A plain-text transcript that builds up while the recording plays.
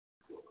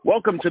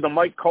Welcome to the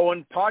Mike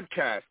Cohen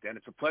podcast, and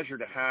it's a pleasure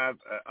to have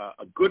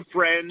a good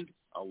friend,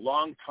 a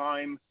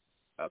longtime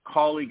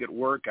colleague at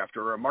work after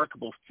a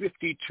remarkable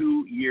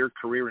 52-year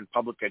career in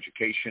public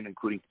education,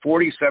 including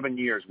 47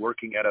 years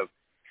working out of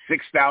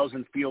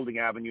 6000 Fielding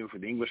Avenue for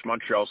the English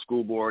Montreal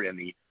School Board and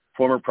the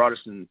former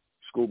Protestant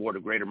School Board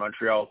of Greater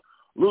Montreal.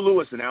 Lew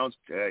Lewis announced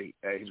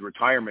his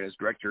retirement as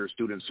Director of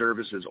Student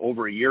Services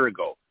over a year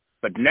ago,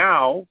 but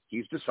now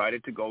he's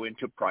decided to go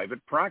into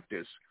private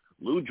practice.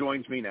 Lew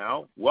joins me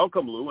now.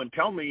 Welcome, Lew, and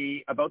tell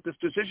me about this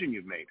decision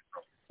you've made.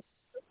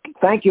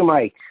 Thank you,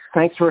 Mike.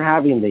 Thanks for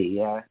having me.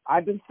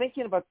 I've been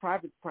thinking about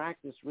private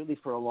practice really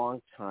for a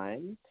long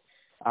time.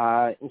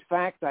 In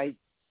fact, I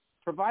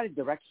provided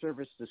direct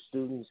service to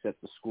students at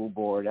the school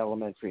board,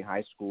 elementary,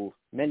 high school,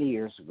 many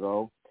years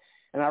ago,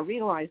 and I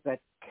realized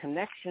that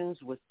connections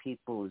with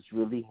people is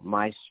really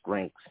my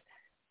strength.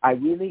 I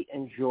really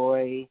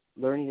enjoy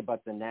learning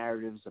about the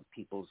narratives of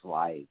people's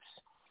lives.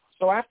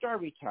 So after I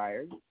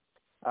retired,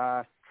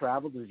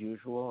 traveled as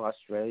usual,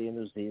 Australia,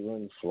 New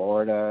Zealand,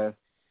 Florida,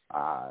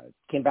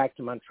 came back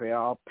to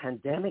Montreal,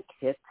 pandemic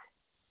hit,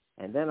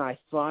 and then I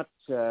thought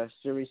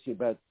seriously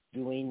about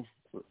doing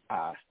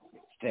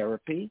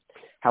therapy.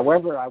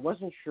 However, I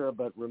wasn't sure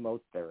about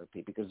remote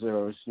therapy because there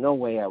was no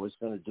way I was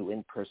going to do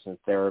in-person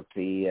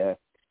therapy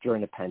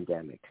during the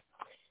pandemic.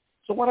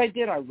 So what I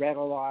did, I read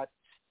a lot,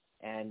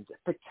 and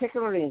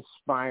particularly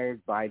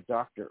inspired by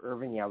Dr.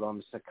 Irvin Yalom,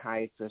 a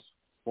psychiatrist,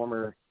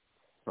 former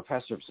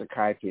professor of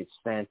psychiatry at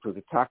Stanford,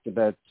 who talked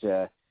about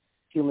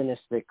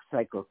humanistic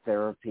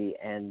psychotherapy,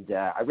 and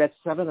I read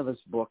 7 of his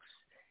books,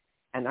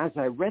 and as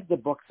I read the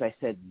books, I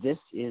said, this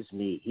is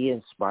me. He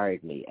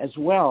inspired me. As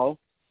well,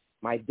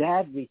 my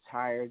dad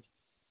retired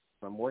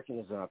from working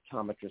as an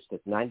optometrist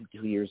at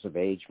 92 years of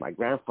age. My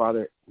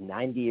grandfather,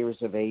 90 years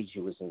of age,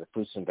 he was in the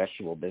fruits and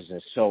vegetable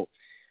business. So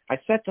I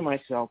said to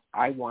myself,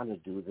 I want to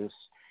do this,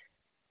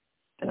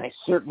 and I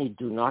certainly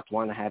do not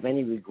want to have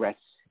any regrets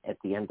at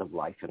the end of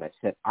life. And I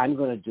said, I'm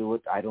going to do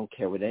it. I don't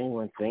care what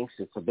anyone thinks.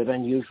 It's a bit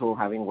unusual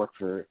having worked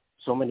for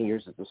so many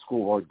years at the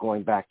school board,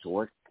 going back to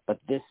work, but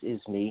this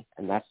is me,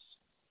 and that's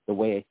the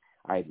way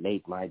I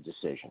made my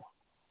decision.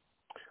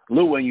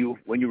 Lew, when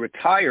you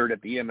retired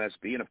at the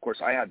EMSB, and of course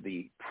I had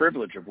the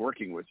privilege of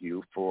working with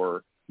you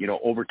for,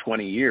 over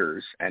 20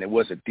 years, and it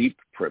was a deep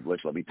privilege,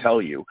 let me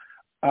tell you.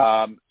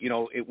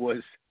 It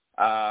was,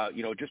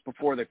 just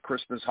before the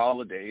Christmas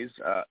holidays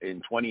in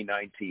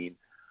 2019,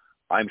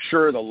 I'm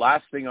sure the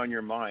last thing on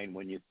your mind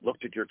when you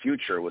looked at your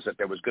future was that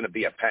there was going to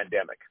be a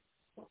pandemic.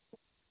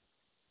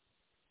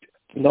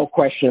 No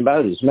question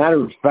about it. As a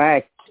matter of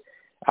fact,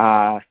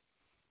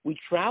 we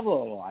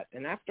travel a lot.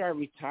 And after I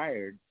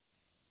retired,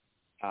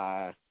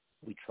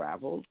 we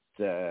traveled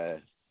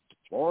to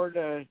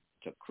Florida,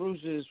 to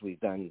cruises. We've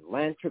done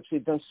land trips.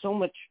 We've done so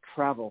much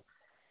travel.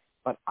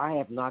 But I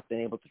have not been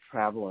able to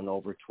travel in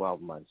over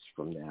 12 months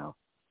from now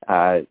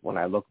when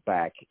I look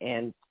back.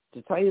 And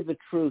to tell you the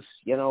truth,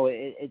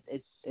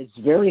 it's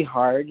very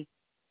hard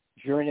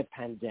during a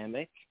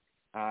pandemic.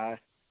 Or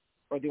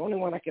the only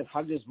one I can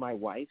hug is my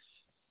wife,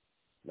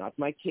 not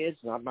my kids,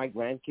 not my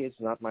grandkids,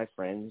 not my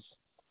friends.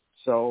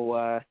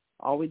 So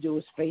all we do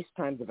is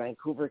FaceTime the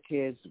Vancouver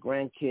kids, the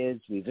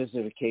grandkids. We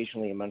visit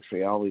occasionally in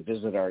Montreal. We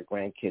visit our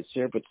grandkids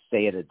here, but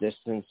stay at a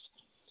distance.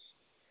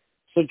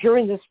 So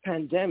during this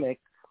pandemic,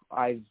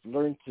 I've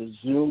learned to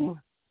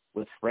Zoom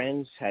with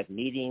friends, had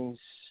meetings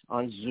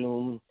on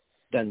Zoom,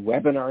 done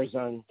webinars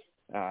on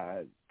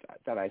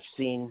that I've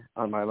seen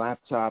on my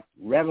laptop,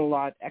 read a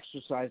lot,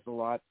 exercised a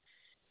lot.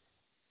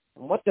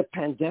 And what the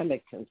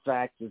pandemic, in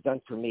fact, has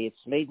done for me,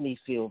 it's made me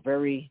feel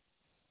very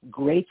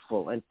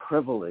grateful and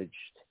privileged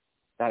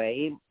that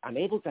I'm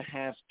able to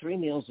have 3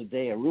 meals a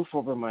day, a roof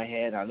over my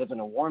head. I live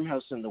in a warm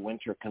house in the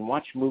winter, can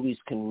watch movies,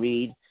 can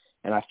read,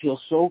 and I feel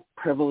so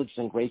privileged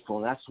and grateful.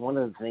 And that's one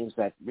of the things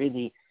that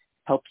really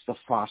helps to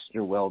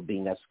foster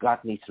well-being that's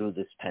got me through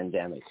this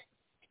pandemic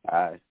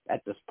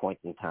at this point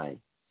in time.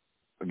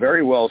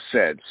 Very well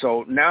said.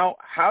 So now,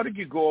 how did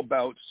you go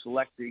about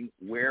selecting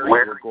where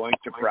you're going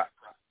to practice?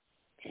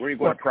 Where are you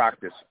going to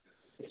practice?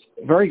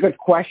 Very good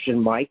question,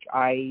 Mike.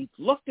 I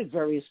looked at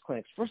various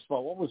clinics. First of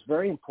all, what was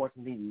very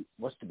important to me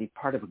was to be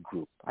part of a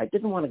group. I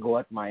didn't want to go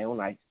out on my own.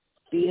 I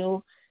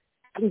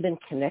hadn't been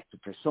connected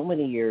for so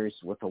many years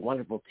with a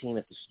wonderful team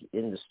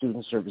in the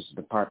Student Services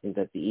Department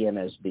at the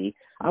EMSB.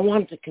 I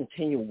wanted to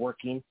continue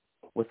working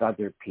with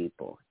other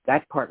people.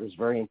 That part was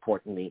very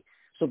important to me.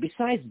 So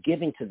besides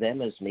giving to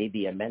them as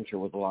maybe a mentor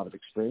with a lot of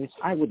experience,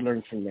 I would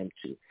learn from them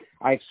too.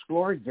 I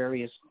explored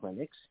various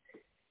clinics,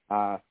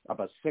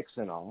 about 6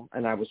 in all,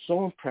 and I was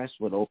so impressed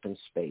with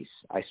Openspace.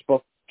 I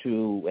spoke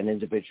to an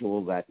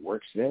individual that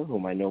works there,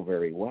 whom I know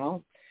very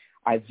well.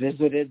 I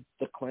visited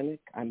the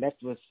clinic. I met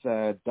with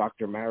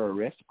Dr. Mara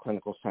Riff, a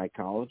clinical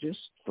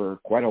psychologist, for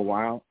quite a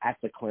while at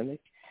the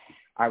clinic.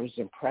 I was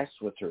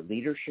impressed with her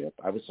leadership.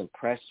 I was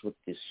impressed with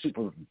the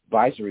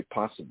supervisory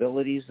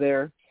possibilities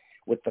there,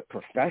 with the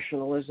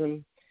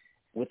professionalism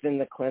within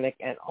the clinic,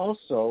 and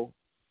also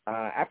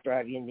after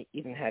I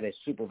even had a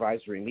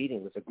supervisory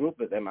meeting with a group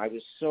of them, I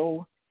was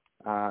so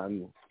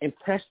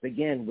impressed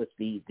again with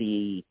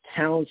the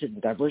talented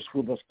and diverse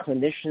group of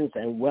clinicians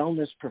and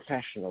wellness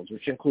professionals,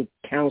 which include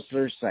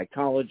counselors,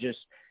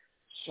 psychologists,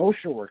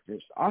 social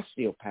workers,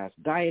 osteopaths,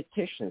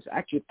 dietitians,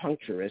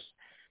 acupuncturists,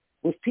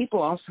 with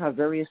people also have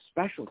various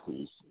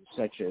specialties,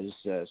 such as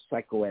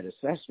psychoed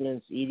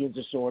assessments, eating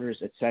disorders,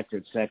 et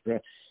cetera,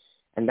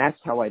 and that's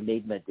how I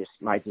made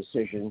my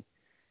decision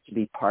to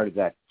be part of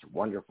that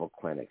wonderful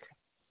clinic.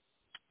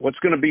 What's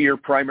going to be your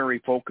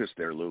primary focus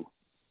there, Lew?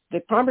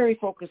 The primary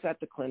focus at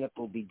the clinic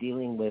will be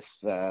dealing with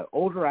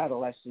older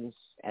adolescents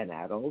and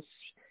adults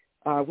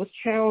with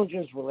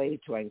challenges related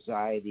to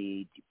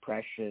anxiety,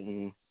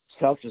 depression,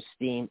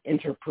 self-esteem,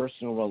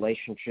 interpersonal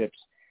relationships,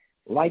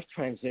 life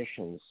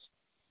transitions.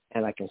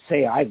 And I can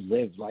say I've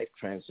lived life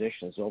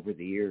transitions over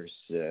the years.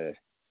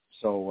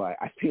 So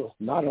I feel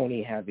not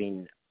only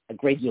having a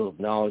great deal of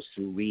knowledge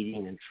through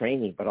reading and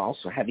training, but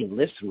also having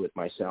lived through it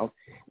myself.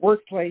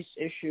 Workplace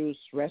issues,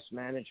 stress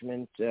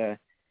management,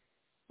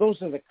 those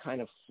are the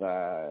kind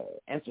of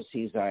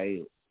emphases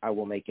I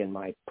will make in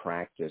my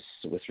practice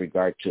with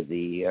regard to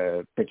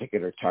the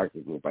particular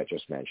target group I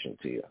just mentioned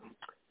to you.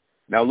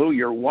 Now, Lew,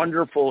 your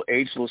wonderful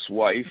ageless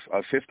wife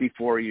of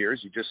 54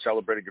 years, you just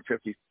celebrated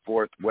your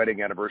 54th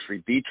wedding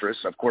anniversary,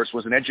 Beatrice, of course,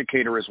 was an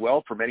educator as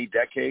well for many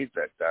decades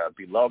at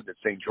beloved at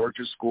St.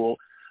 George's School.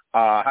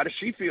 How does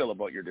she feel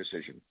about your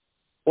decision?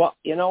 Well,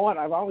 you know what?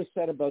 I've always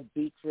said about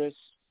Beatrice,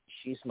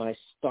 she's my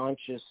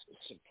staunchest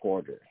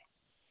supporter.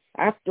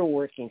 After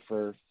working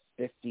for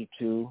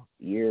 52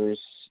 years,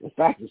 in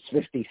fact, it's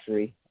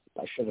 53.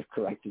 I should have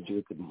corrected you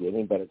at the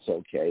beginning, but it's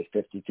okay.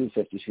 52,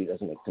 53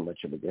 doesn't make too much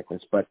of a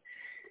difference. But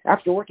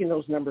after working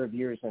those number of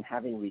years and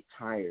having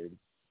retired,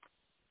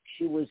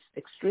 she was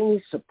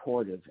extremely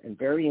supportive and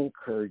very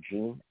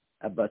encouraging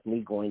about me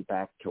going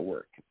back to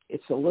work.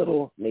 It's a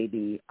little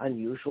maybe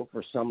unusual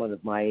for someone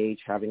of my age,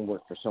 having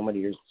worked for so many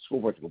years at the school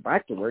board, to go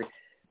back to work,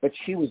 but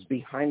she was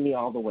behind me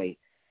all the way.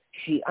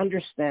 She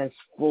understands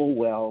full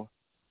well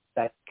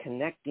that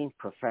connecting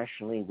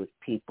professionally with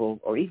people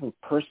or even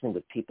personally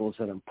with people is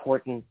an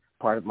important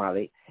part of my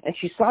life. And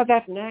she saw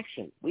that in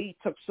action. We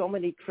took so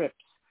many trips.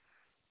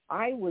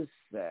 I was,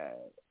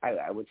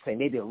 I would say,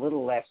 maybe a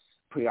little less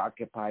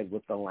preoccupied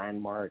with the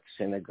landmarks,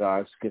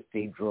 synagogues,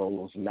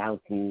 cathedrals,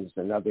 mountains,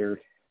 and other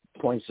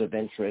points of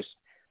interest.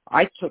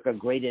 I took a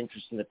great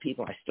interest in the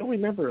people. I still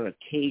remember an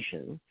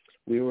occasion.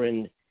 We were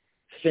in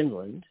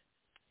Finland,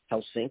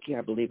 Helsinki,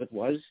 I believe it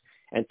was,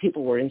 and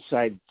people were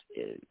inside,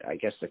 I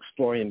guess,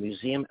 exploring a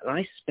museum, and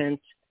I spent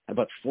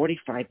about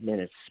 45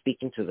 minutes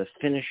speaking to the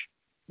Finnish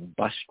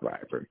bus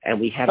driver, and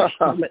we had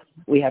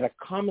a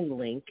common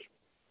link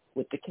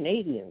with the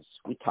Canadians.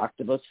 We talked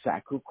about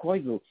Saku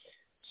Koivu.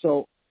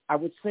 So I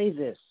would say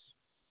this,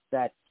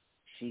 that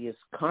she is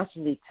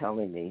constantly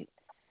telling me,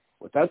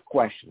 without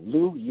question,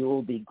 Lew, you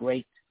will be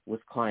great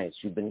with clients.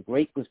 You've been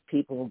great with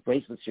people,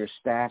 great with your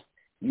staff.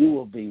 You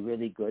will be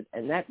really good.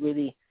 And that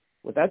really,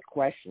 without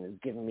question, has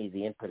given me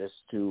the impetus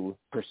to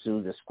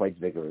pursue this quite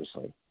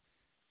vigorously.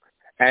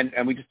 And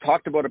we just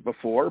talked about it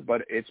before,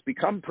 but it's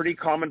become pretty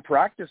common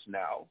practice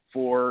now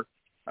for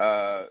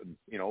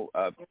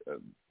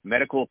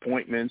medical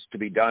appointments to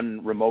be done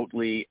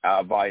remotely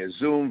via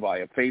Zoom,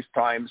 via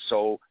FaceTime.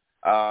 So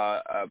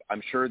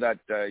I'm sure that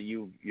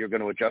you're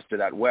going to adjust to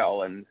that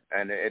well, and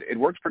it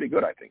works pretty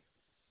good, I think.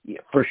 Yeah,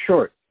 for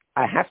sure.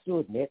 I have to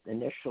admit,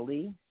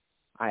 initially,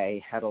 I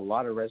had a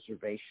lot of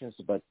reservations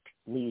about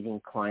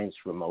meeting clients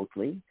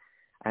remotely.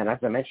 And as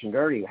I mentioned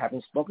earlier,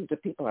 having spoken to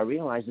people, I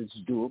realized it's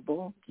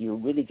doable. You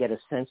really get a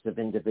sense of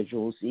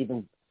individuals,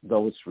 even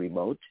though it's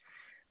remote.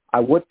 I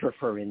would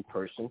prefer in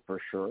person for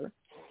sure.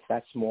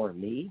 That's more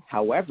me.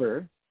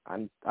 However,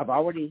 I've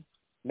already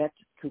met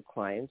 2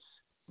 clients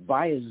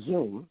via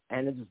Zoom,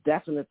 and it's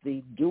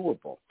definitely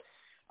doable.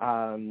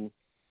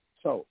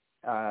 So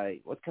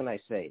what can I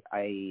say?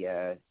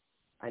 I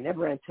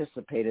never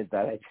anticipated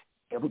that I'd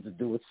be able to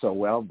do it so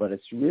well, but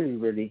it's really,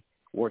 really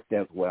worked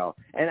out well.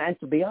 And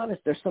to be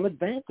honest, there's some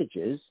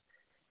advantages.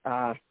 If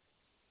I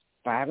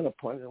have an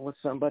appointment with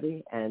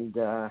somebody and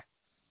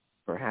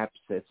perhaps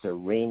it's a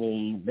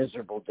rainy,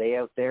 miserable day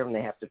out there and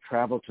they have to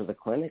travel to the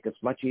clinic,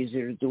 it's much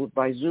easier to do it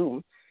by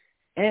Zoom.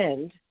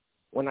 And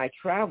when I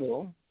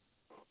travel,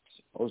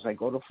 suppose I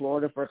go to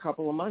Florida for a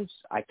couple of months,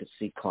 I could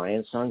see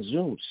clients on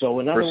Zoom.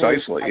 So in other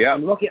words,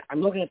 I'm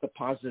looking at the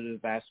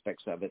positive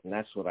aspects of it, and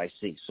that's what I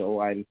see.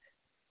 So I'm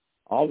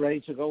all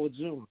ready to go with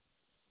Zoom.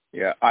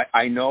 Yeah,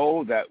 I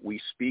know that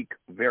we speak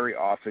very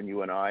often,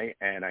 you and I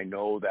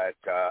know that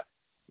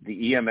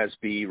the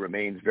EMSB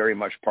remains very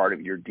much part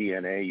of your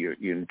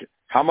DNA.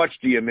 How much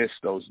do you miss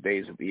those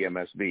days of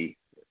EMSB?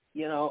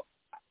 You know,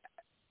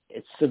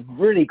 it's a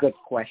really good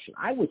question.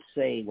 I would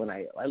say when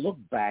I look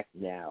back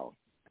now,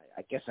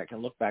 I guess I can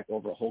look back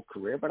over a whole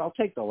career, but I'll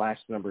take the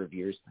last number of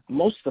years.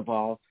 Most of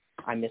all,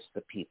 I miss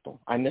the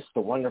people. I miss the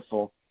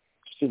wonderful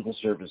student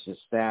services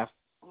staff,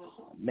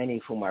 many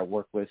of whom I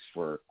worked with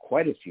for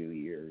quite a few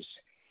years,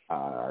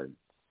 our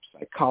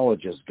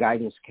psychologists,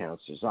 guidance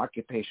counselors,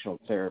 occupational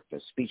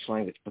therapists,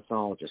 speech-language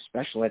pathologists,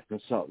 special ed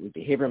consultant,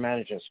 behavior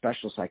management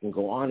specialists. I can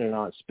go on and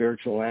on,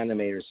 spiritual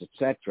animators,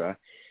 etc.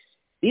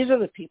 These are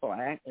the people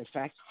I, in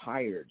fact,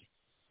 hired.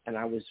 And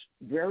I was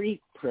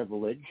very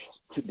privileged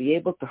to be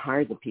able to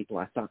hire the people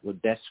I thought would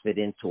best fit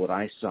into what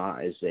I saw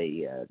as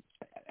a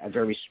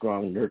very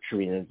strong,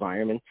 nurturing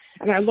environment.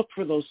 And I look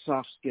for those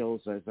soft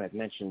skills, as I've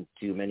mentioned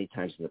to you many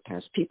times in the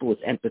past, people with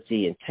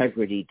empathy,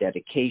 integrity,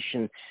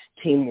 dedication,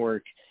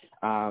 teamwork.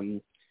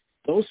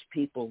 Those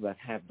people that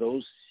have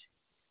those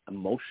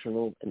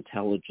emotional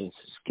intelligence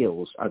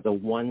skills are the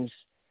ones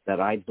that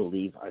I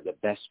believe are the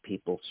best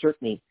people,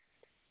 certainly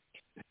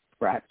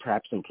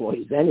perhaps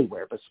employees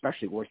anywhere, but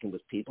especially working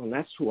with people. And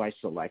that's who I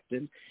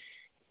selected.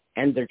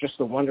 And they're just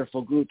a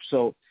wonderful group.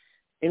 So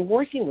in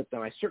working with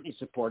them, I certainly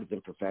supported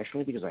them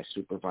professionally because I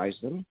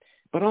supervised them,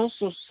 but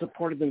also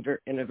supported them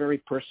in a very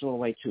personal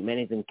way too.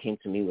 Many of them came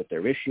to me with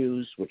their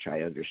issues, which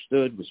I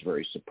understood, was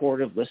very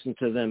supportive, listened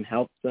to them,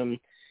 helped them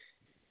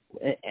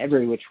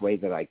every which way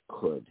that I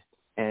could.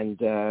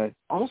 And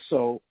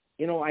also,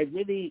 I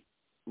really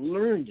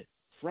learned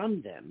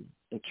from them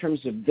in terms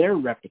of their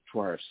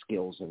repertoire of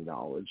skills and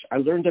knowledge. I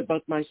learned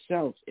about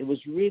myself. It was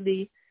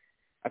really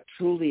a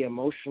truly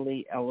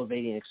emotionally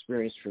elevating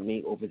experience for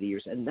me over the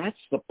years, and that's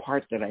the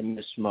part that I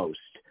miss most.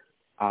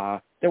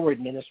 There were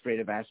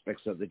administrative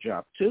aspects of the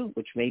job, too,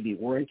 which maybe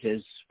weren't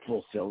as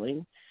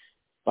fulfilling,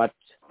 but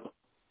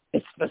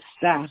it's the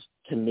staff,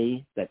 to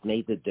me, that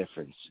made the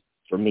difference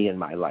for me in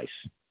my life.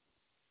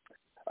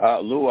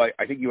 Lew,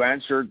 I think you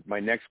answered my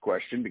next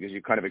question because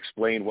you kind of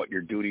explained what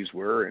your duties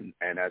were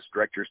and as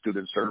Director of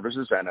Student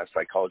Services and as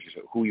psychologist,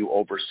 who you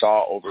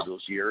oversaw over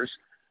those years.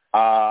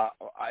 I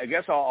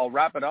guess I'll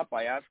wrap it up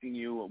by asking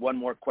you one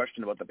more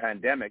question about the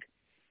pandemic.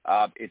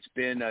 It's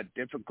been a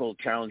difficult,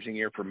 challenging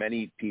year for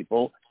many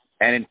people,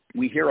 and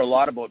we hear a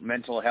lot about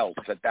mental health,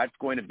 that's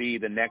going to be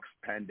the next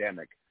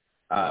pandemic.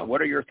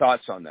 What are your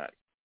thoughts on that?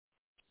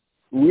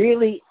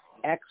 Really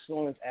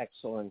excellent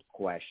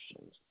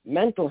questions.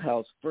 Mental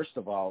health, first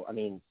of all,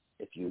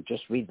 if you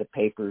just read the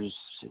papers,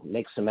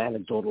 make some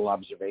anecdotal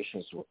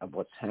observations of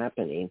what's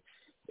happening,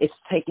 it's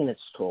taken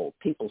its toll.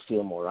 People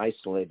feel more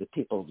isolated.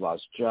 People have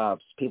lost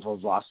jobs. People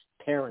have lost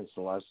parents,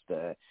 lost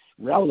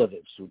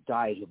relatives who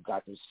died, who've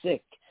gotten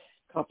sick.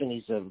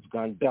 Companies have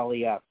gone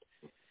belly up.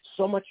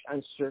 So much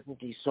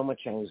uncertainty, so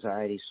much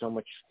anxiety, so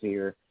much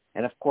fear.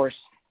 And, of course,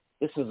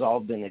 this has all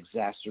been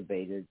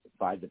exacerbated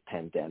by the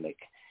pandemic.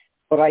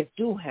 But I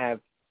do have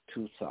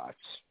two thoughts.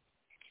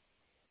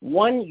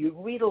 One, you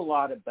read a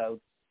lot about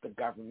the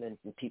government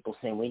and people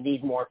saying we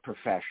need more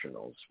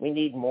professionals. We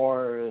need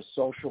more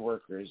social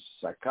workers,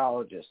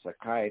 psychologists,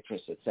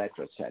 psychiatrists, et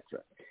cetera, et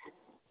cetera.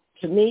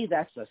 To me,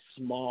 that's a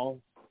small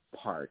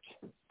part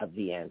of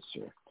the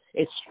answer.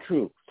 It's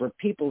true. For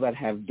people that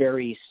have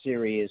very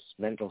serious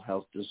mental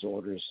health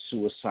disorders,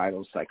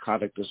 suicidal,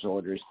 psychotic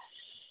disorders,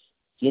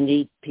 you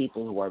need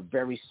people who are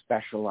very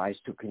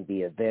specialized who can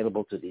be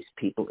available to these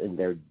people in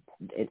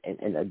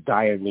a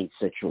dire need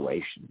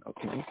situation,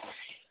 okay?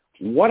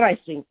 What I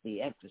think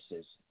the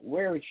emphasis,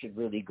 where it should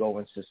really go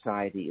in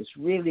society, is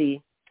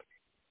really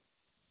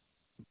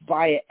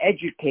via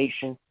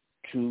education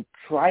to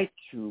try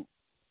to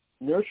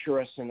nurture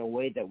us in a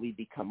way that we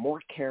become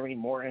more caring,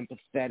 more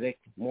empathetic,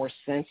 more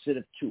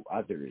sensitive to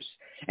others.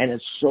 And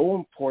it's so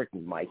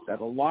important, Mike,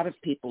 that a lot of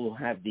people who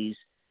have these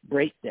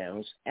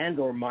breakdowns and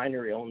or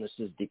minor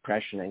illnesses,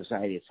 depression,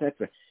 anxiety,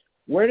 etc.,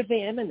 where do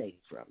they emanate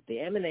from? They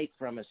emanate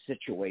from a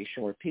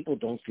situation where people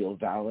don't feel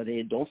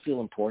validated, don't feel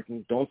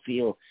important, don't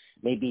feel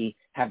maybe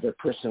have their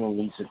personal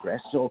needs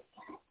addressed. So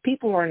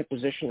people are in a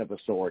position of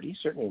authority,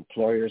 certainly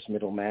employers,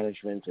 middle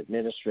management,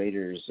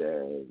 administrators,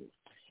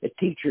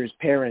 teachers,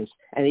 parents,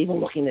 and even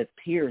looking at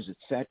peers,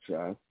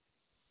 etc.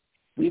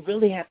 We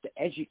really have to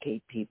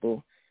educate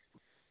people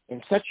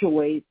in such a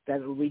way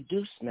that it will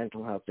reduce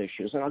mental health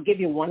issues. And I'll give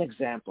you one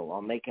example.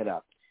 I'll make it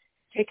up.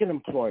 Take an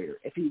employer.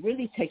 If he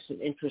really takes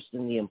an interest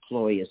in the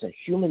employee as a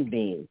human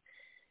being,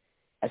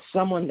 as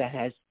someone that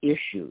has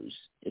issues,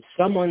 it's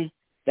someone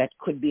that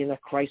could be in a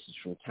crisis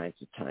from time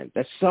to time,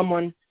 that's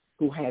someone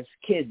who has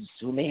kids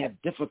who may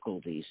have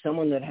difficulties,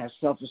 someone that has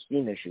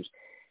self-esteem issues.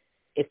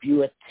 If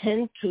you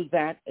attend to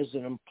that as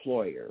an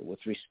employer with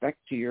respect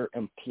to your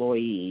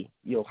employee,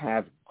 you'll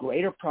have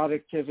greater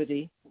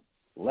productivity,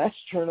 less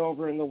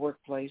turnover in the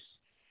workplace,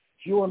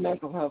 fewer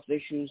mental health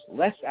issues,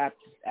 less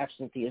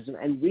absenteeism,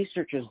 and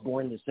research has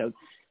borne this out.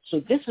 So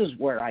this is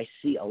where I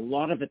see a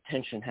lot of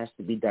attention has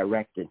to be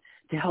directed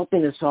to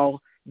helping us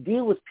all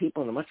deal with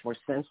people in a much more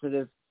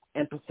sensitive,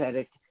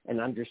 empathetic, and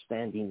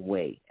understanding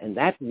way. And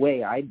that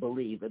way, I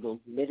believe it'll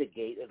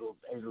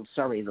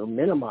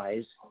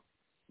minimize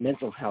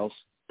mental health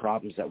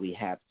problems that we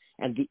have.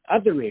 And the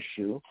other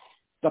issue,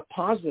 the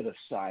positive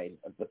side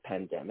of the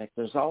pandemic,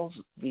 there's always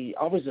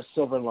a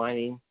silver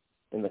lining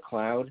in the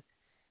cloud.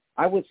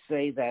 I would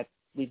say that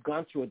we've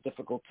gone through a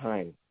difficult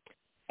time,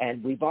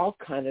 and we've all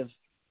kind of,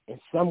 in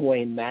some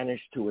way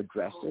manage to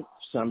address it,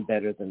 some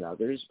better than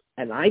others,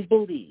 and I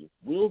believe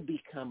we'll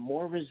become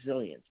more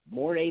resilient,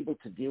 more able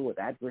to deal with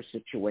adverse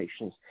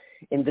situations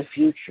in the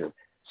future.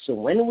 So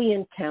when we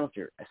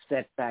encounter a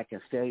setback, a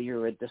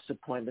failure, a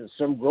disappointment,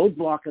 some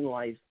roadblock in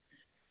life,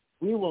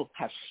 we will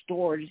have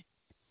stored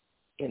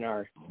in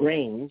our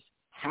brains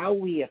how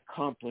we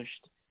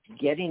accomplished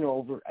getting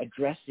over,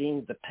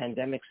 addressing the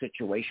pandemic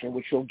situation,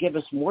 which will give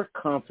us more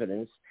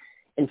confidence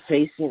in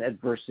facing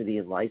adversity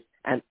in life.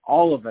 And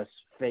all of us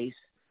face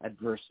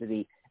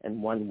adversity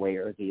in one way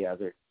or the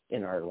other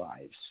in our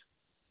lives.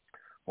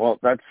 Well,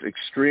 that's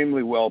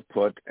extremely well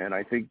put, and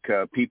I think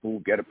people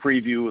get a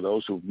preview,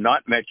 those who've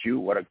not met you,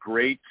 what a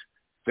great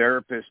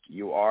therapist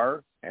you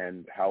are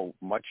and how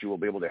much you will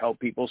be able to help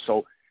people.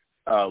 So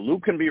Lew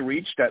can be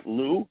reached at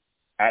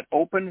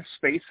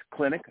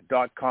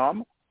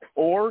Openspace.clinic.com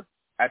or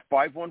at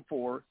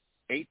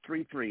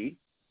 514-833-9886.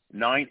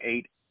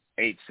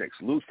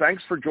 Lew,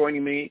 thanks for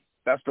joining me.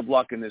 Best of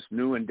luck in this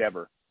new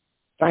endeavor.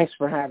 Thanks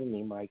for having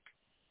me, Mike.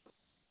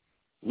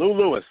 Lew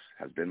Lewis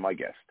has been my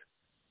guest.